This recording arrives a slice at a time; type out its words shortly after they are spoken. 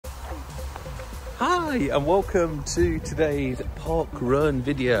Hi and welcome to today's park run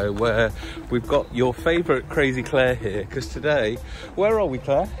video where we've got your favourite Crazy Claire here, because today, where are we,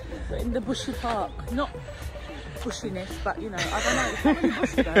 Claire? We're in the Bushy Park, not bushiness, but you know, I don't know, it's not really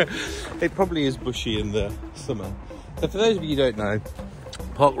bushy though. It probably is bushy in the summer. So for those of you who don't know,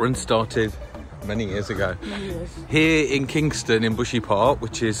 park run started many years ago. Many years. Here in Kingston in Bushy Park,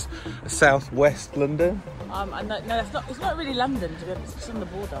 which is southwest London. No, it's not really London, to be honest, it's on the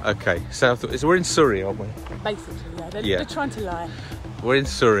border. Okay, we're in Surrey, aren't we? Basically, yeah. They're trying to lie. We're in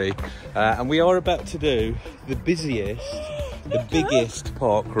Surrey, and we are about to do the busiest, the biggest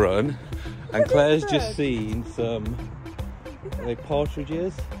park run. And Claire's just seen some, are they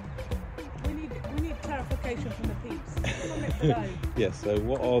partridges? We need clarification from the peeps. Yeah, so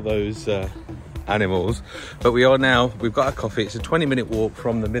what are those animals? But we've got our coffee. It's a 20-minute walk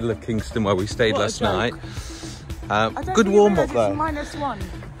from the middle of Kingston where we stayed last night. Good warm up there. It's -1.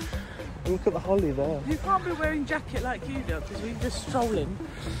 Look at the holly there. You can't be wearing jacket like you do because we're just strolling.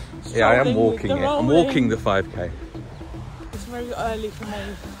 Yeah, I am walking it. I'm walking the 5k. It's very early for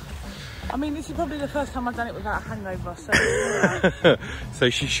me. I mean, this is probably the first time I've done it without a hangover, so... So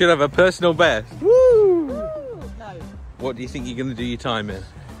she should have a personal best. Woo! Woo! No. What do you think you're going to do your time in?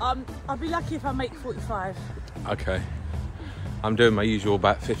 I'll be lucky if I make 45. Okay. I'm doing my usual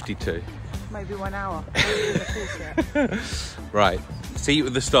about 52. Maybe 1 hour. Right. See you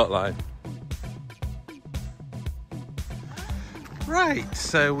at the start line. Right,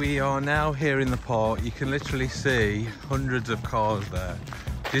 so we are now here in the park. You can literally see hundreds of cars there.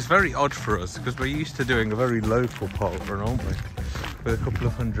 It's very odd for us because we're used to doing a very local park run, aren't we? With a couple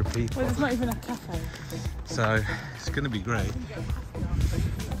of hundred people. Well, there's not even a cafe. So it's going to be great.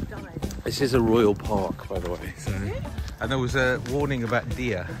 This is a royal park, by the way. So, and there was a warning about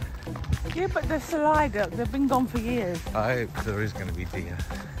deer. Yeah, but they're slider. They've been gone for years. I hope there is going to be deer.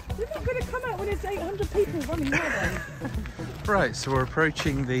 They're not going to come out when there's 800 people running, are they? Right, so we're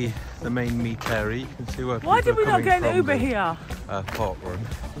approaching the main meet area. You can see where people Why did we not get an Uber here? Park run.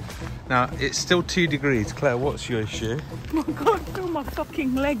 Now, it's still 2 degrees. Claire, what's your issue? Oh my God, feel my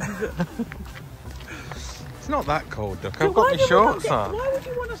fucking legs. It's not that cold, Duck. I've got my shorts on. Why would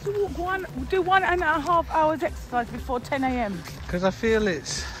you want us to do 1.5 hours exercise before 10 AM? Because I feel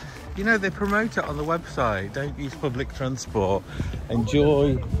it's... You know, they promote it on the website. Don't use public transport.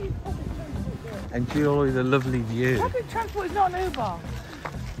 Enjoy the lovely view. Public transport is not an Uber.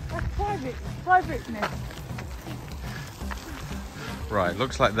 That's privateness. Right,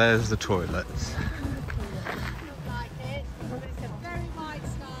 looks like there's the toilets.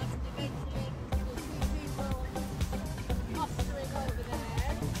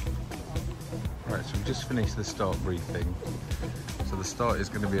 Right, so we've just finished the start briefing. So the start is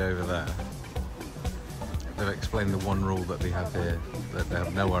going to be over there. They've explained the one rule that they have here, that they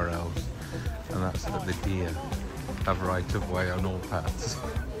have nowhere else, and that's that the deer have right of way on all paths.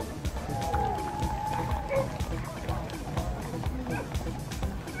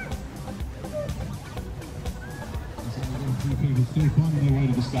 People still finding their way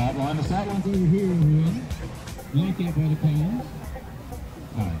to the start line. The start line's over here, everyone. Like out by the pans.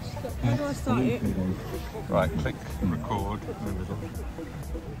 How do I start it? Right, click record.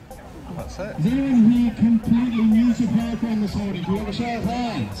 That's it. Is anyone here completely new to ParkRun this morning? Do you have a show of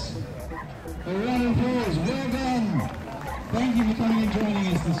hands? A round of applause. Well done. Thank you for coming and joining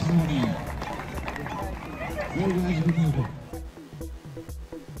us this morning. Very glad you could make it.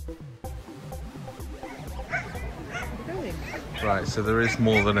 Right, so there is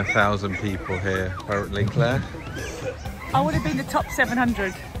more than 1,000 people here, apparently, Claire. I would have been the top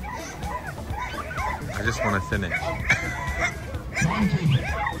 700. I just want to finish.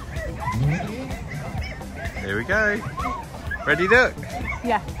 Here we go. Ready, Duck?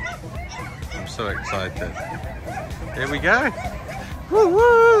 Yeah. I'm so excited. Here we go. Woo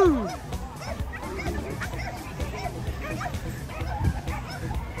woo!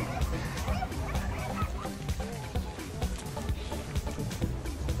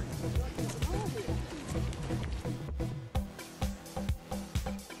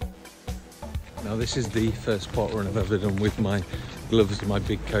 Now this is the first park run I've ever done with my gloves and my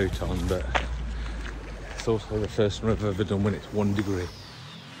big coat on, but it's also the first one I've ever done when it's 1 degree.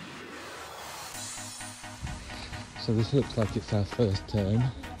 So this looks like it's our first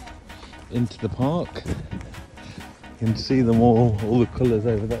turn into the park. You can see them all the colours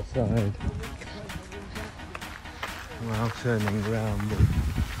over that side. We're now turning around the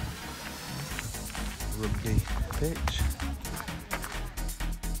rugby pitch.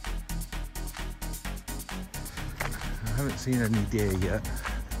 I haven't seen any deer yet.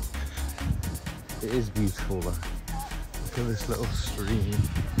 It is beautiful though. Look at this little stream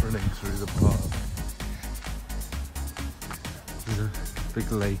running through the park. There's a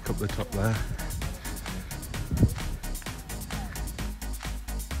big lake up the top there.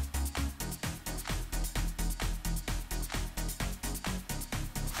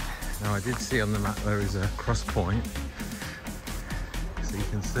 Now I did see on the map there is a cross point, so you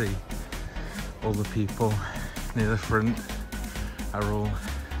can see all the people near the front are all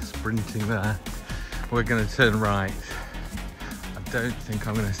sprinting there. We're going to turn right. I don't think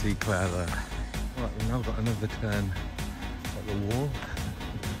I'm going to see Claire there. Right, we've now got another turn at the wall.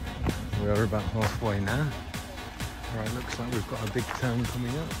 We are about halfway now. Right, looks like we've got a big turn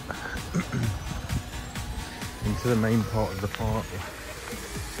coming up into the main part of the park.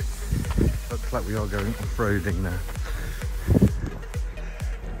 Looks like we are going off-roading now.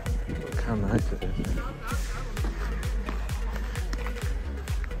 Look how nice it is.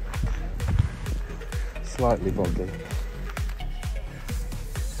 Slightly boggy.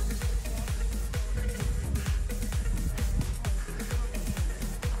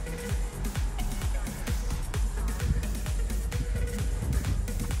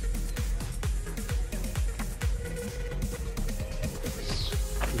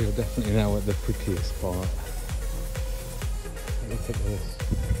 We're definitely now at the prettiest part. Look at this.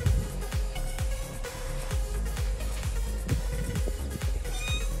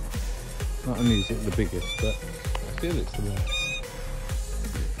 Not only is it the biggest, but I feel it's the best.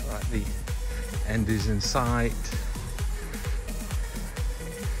 Right, the end is in sight.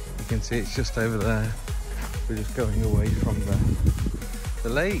 You can see it's just over there. We're just going away from the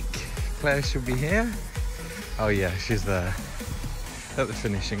lake. Claire should be here. Oh yeah, she's there. At the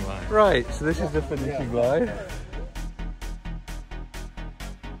finishing line. Right, so this is the finishing line.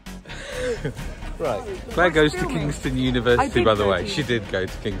 Right, Claire goes to Kingston University, by the way. She did go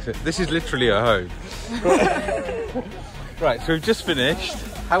to Kingston. This is literally her home. Right, so we've just finished.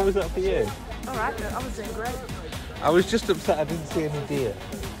 How was that for you? Alright, I was doing great. I was just upset I didn't see any deer.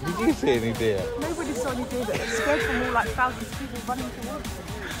 Did you see any deer? Nobody saw any deer, but they're scared from all like thousands of people running towards them.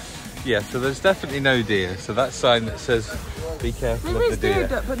 Yeah, so there's definitely no deer. So that sign that says be careful there of the deer. There is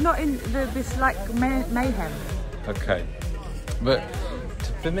deer, but not in this like mayhem. Okay, but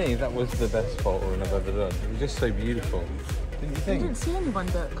for me that was the best photo run I've ever done. It was just so beautiful, didn't you think? You didn't see anyone,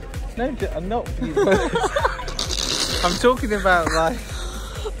 Dirk. No, I'm not beautiful. I'm talking about like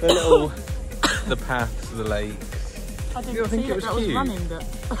the paths, the lakes. I didn't you don't think see it was that cute? was running, but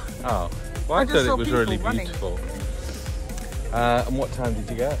oh, well I thought it was really beautiful. And what time did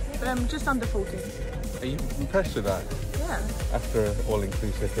you get? Just under 40. Are you impressed with that? Yeah. After an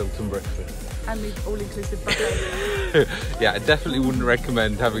all-inclusive Hilton breakfast. And the all-inclusive buffet. Yeah, I definitely wouldn't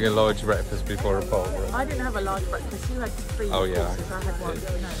recommend having a large breakfast before a pole run. I didn't have a large breakfast. You had 3 courses. I had 1.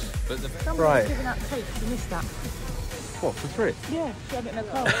 No. But someone was giving out cakes. You missed that. What, for free? Yeah, she had it in her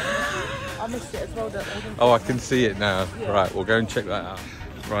car. I missed it as well. Oh, I can see it now. Yeah. Right, we'll go and check that out.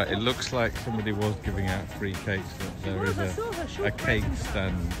 Right, it looks like somebody was giving out free cakes. There is a cake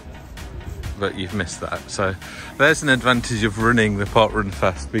stand, but you've missed that. So there's an advantage of running the Park Run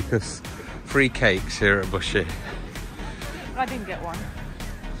Fest, because free cakes here at Bushy. I didn't get one.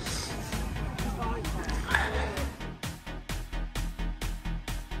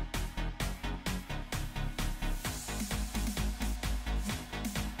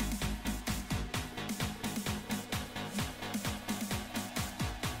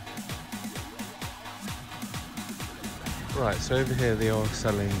 Right, so over here they are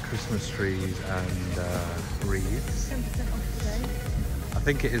selling Christmas trees and wreaths. 10% off today. I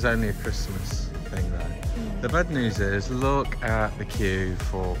think it is only a Christmas thing though. The bad news is, look at the queue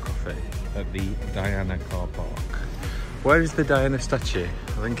for coffee at the Diana car park. Where is the Diana statue?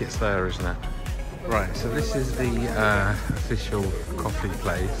 I think it's there, isn't it? Right, so this is the official coffee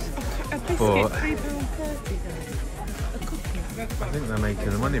place. A biscuit, £3.30 though. A cookie. I think they're making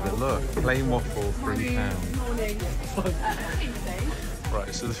the money, but look, plain waffle, £3.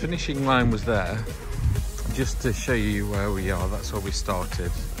 Right, so the finishing line was there. Just to show you where we are, that's where we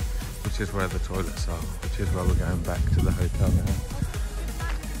started, which is where the toilets are, which is where we're going back to the hotel now.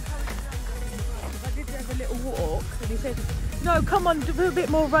 I did have a little walk and he said, no, come on, do a bit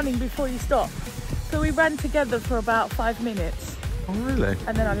more running before you stop. So we ran together for about 5 minutes. Oh really?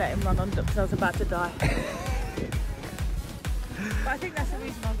 And then I let him run under because I was about to die. But I think that's the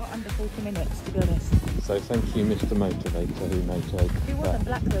reason I got under 40 minutes, to be honest. So thank you, Mr. Motivator, who motivated He wasn't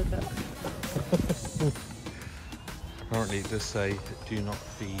black though, but... Apparently it does say, do not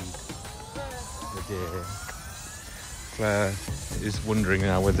feed the deer. Claire is wondering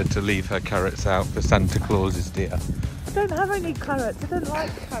now whether to leave her carrots out for Santa Claus's deer. I don't have any carrots. I don't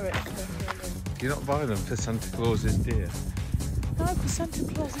like carrots. Do you not buy them for Santa Claus's deer? No, because Santa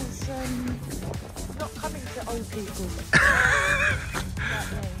Claus is not coming to old people.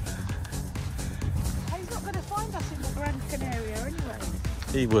 Like me. He's not going to find us in the Grand Canaria anyway.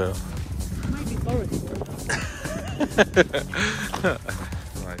 He will. Maybe Boris will.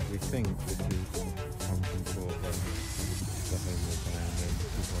 Right, we think this is Bunting Court, the homeward bound, and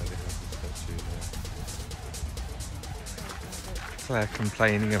this is why they have the statue there. Claire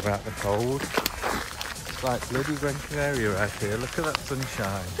complaining about the cold. It's like bloody Gran Canaria out here. Look at that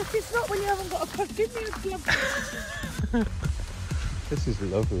sunshine. But it's not when you haven't got a coat. Give me a glove. This is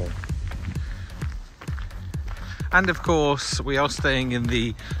lovely. And of course, we are staying in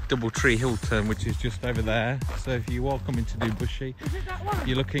the Doubletree Hilton, which is just over there. So if you are coming to do Bushy, Is it that one?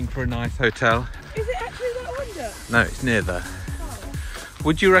 you're looking for a nice hotel. Is it actually that one, Dirk? No, it's near there. Oh,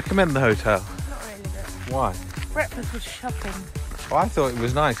 Would you recommend the hotel? not really, Dirk. Why? Breakfast was shopping. Well, I thought it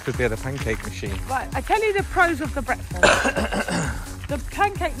was nice because they had a pancake machine. Right, I tell you the pros of the breakfast. The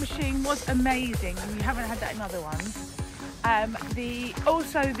pancake machine was amazing, and you haven't had that in other ones.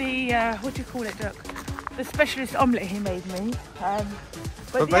 Also the what do you call it, Dirk? The specialist omelette he made me.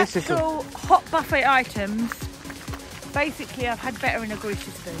 But the actual hot buffet items, basically I've had better in a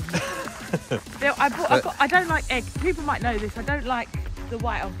greasy spoon. I don't like egg. People might know this. I don't like the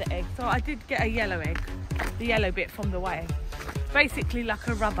white of the egg, so I did get a yellow egg, the yellow bit from the white egg. Basically like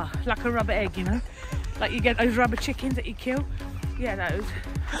a rubber egg, you know, like you get those rubber chickens that you kill. Yeah, those.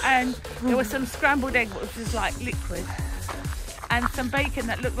 And there was some scrambled egg, which was like liquid, and some bacon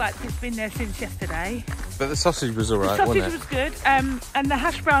that looked like it's been there since yesterday. But the sausage was alright, The wasn't sausage it? was good, and the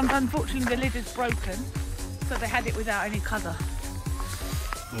hash browns, unfortunately, the lid is broken, so they had it without any cover.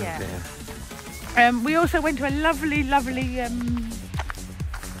 Yeah. Oh, We also went to a lovely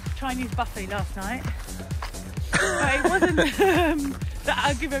Chinese buffet last night. But it wasn't.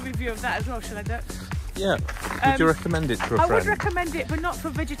 I'll give a review of that as well, shall I do? yeah. Would you recommend it to a I friend? would recommend it, but not for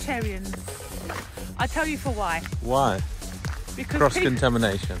vegetarians. I'll tell you for why. Why? Because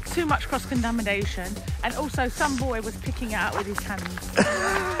Cross-contamination. too much cross-contamination, and also some boy was picking it out with his hands.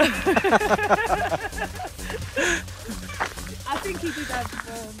 I think he did have,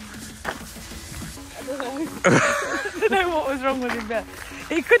 I don't know what was wrong with him, but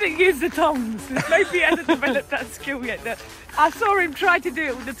he couldn't use the tongs. Maybe he hasn't developed that skill yet. I saw him try to do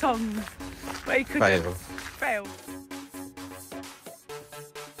it with the tongs, but he couldn't. Fail.